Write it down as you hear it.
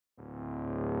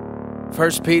1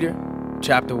 Peter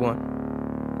chapter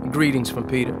 1. Greetings from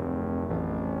Peter.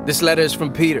 This letter is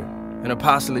from Peter, an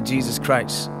apostle of Jesus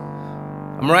Christ.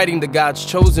 I'm writing to God's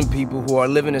chosen people who are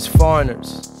living as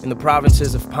foreigners in the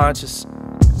provinces of Pontus,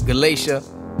 Galatia,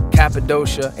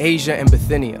 Cappadocia, Asia, and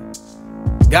Bithynia.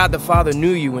 God the Father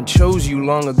knew you and chose you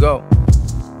long ago,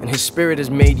 and His Spirit has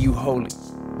made you holy.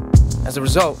 As a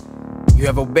result, you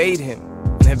have obeyed Him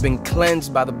and have been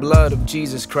cleansed by the blood of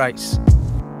Jesus Christ.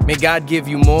 May God give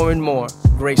you more and more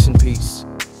grace and peace,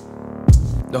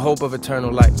 the hope of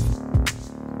eternal life.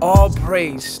 All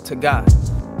praise to God,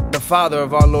 the Father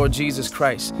of our Lord Jesus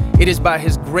Christ. It is by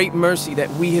His great mercy that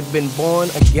we have been born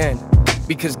again,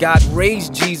 because God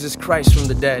raised Jesus Christ from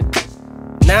the dead.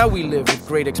 Now we live with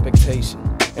great expectation,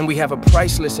 and we have a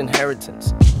priceless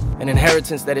inheritance, an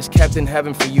inheritance that is kept in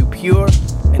heaven for you, pure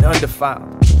and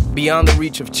undefiled, beyond the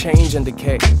reach of change and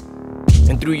decay.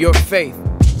 And through your faith,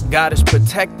 God is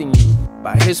protecting you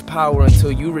by His power until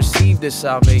you receive this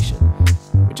salvation,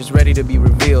 which is ready to be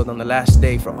revealed on the last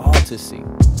day for all to see.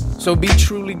 So be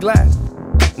truly glad.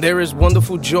 There is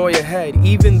wonderful joy ahead,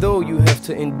 even though you have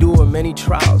to endure many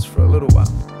trials for a little while.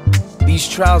 These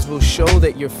trials will show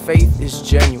that your faith is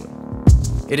genuine.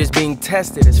 It is being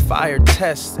tested as fire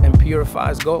tests and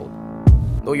purifies gold,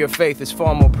 though your faith is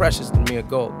far more precious than mere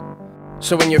gold.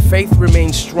 So when your faith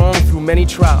remains strong through many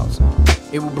trials,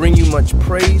 it will bring you much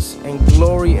praise and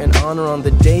glory and honor on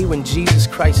the day when Jesus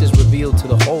Christ is revealed to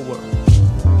the whole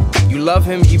world. You love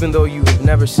Him even though you have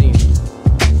never seen Him.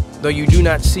 Though you do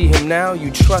not see Him now,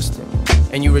 you trust Him,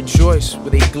 and you rejoice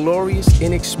with a glorious,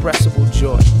 inexpressible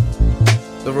joy.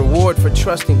 The reward for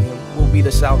trusting Him will be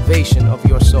the salvation of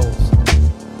your souls.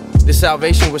 This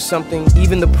salvation was something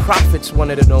even the prophets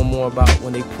wanted to know more about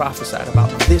when they prophesied about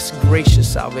this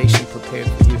gracious salvation prepared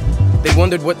for you. They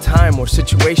wondered what time or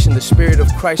situation the Spirit of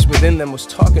Christ within them was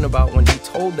talking about when He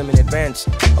told them in advance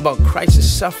about Christ's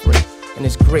suffering and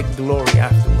His great glory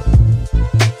afterward.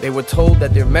 They were told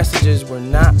that their messages were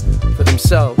not for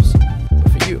themselves, but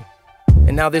for you.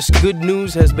 And now this good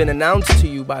news has been announced to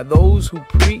you by those who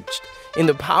preached in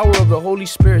the power of the Holy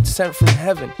Spirit sent from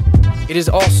heaven. It is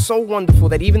all so wonderful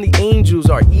that even the angels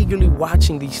are eagerly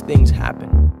watching these things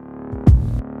happen.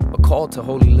 A call to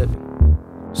holy living.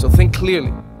 So think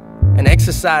clearly and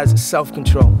exercise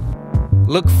self-control.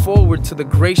 Look forward to the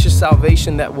gracious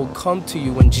salvation that will come to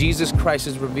you when Jesus Christ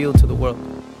is revealed to the world.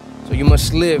 So you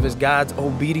must live as God's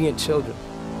obedient children.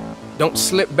 Don't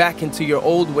slip back into your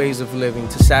old ways of living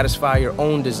to satisfy your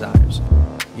own desires.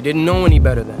 You didn't know any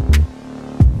better then.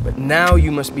 But now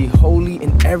you must be holy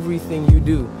in everything you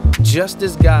do, just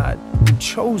as God who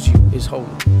chose you is holy.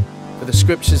 For the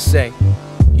scriptures say,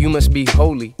 you must be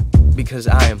holy because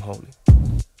I am holy.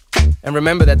 And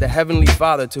remember that the Heavenly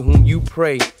Father to whom you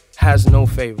pray has no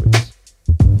favorites.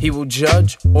 He will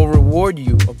judge or reward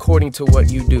you according to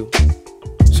what you do.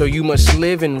 So you must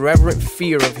live in reverent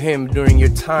fear of Him during your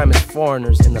time as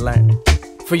foreigners in the land.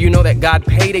 For you know that God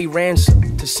paid a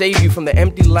ransom to save you from the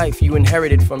empty life you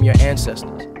inherited from your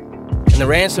ancestors. And the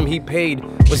ransom He paid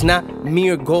was not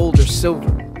mere gold or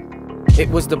silver. It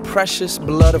was the precious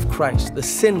blood of Christ, the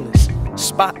sinless,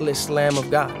 spotless Lamb of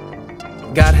God.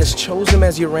 God has chosen Him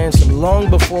as your ransom long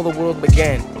before the world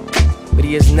began, but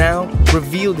He has now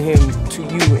revealed Him to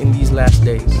you in these last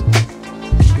days.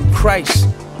 Through Christ,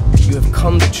 you have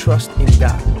come to trust in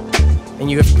God,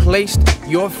 and you have placed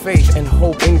your faith and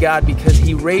hope in God because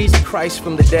He raised Christ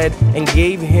from the dead and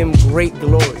gave Him great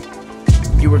glory.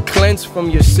 You were cleansed from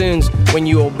your sins when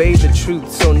you obeyed the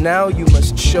truth, so now you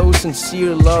must show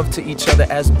sincere love to each other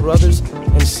as brothers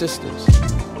and sisters.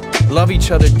 Love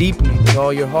each other deeply with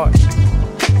all your heart,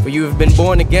 for you have been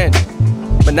born again,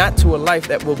 but not to a life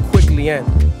that will quickly end.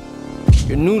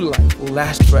 Your new life will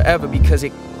last forever because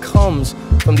it comes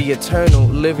from the eternal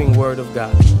living Word of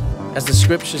God. As the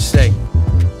scriptures say,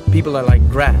 people are like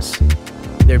grass.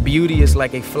 Their beauty is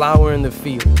like a flower in the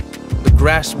field. The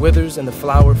grass withers and the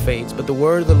flower fades, but the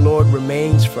word of the Lord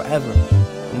remains forever.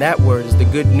 And that word is the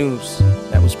good news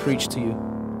that was preached to you.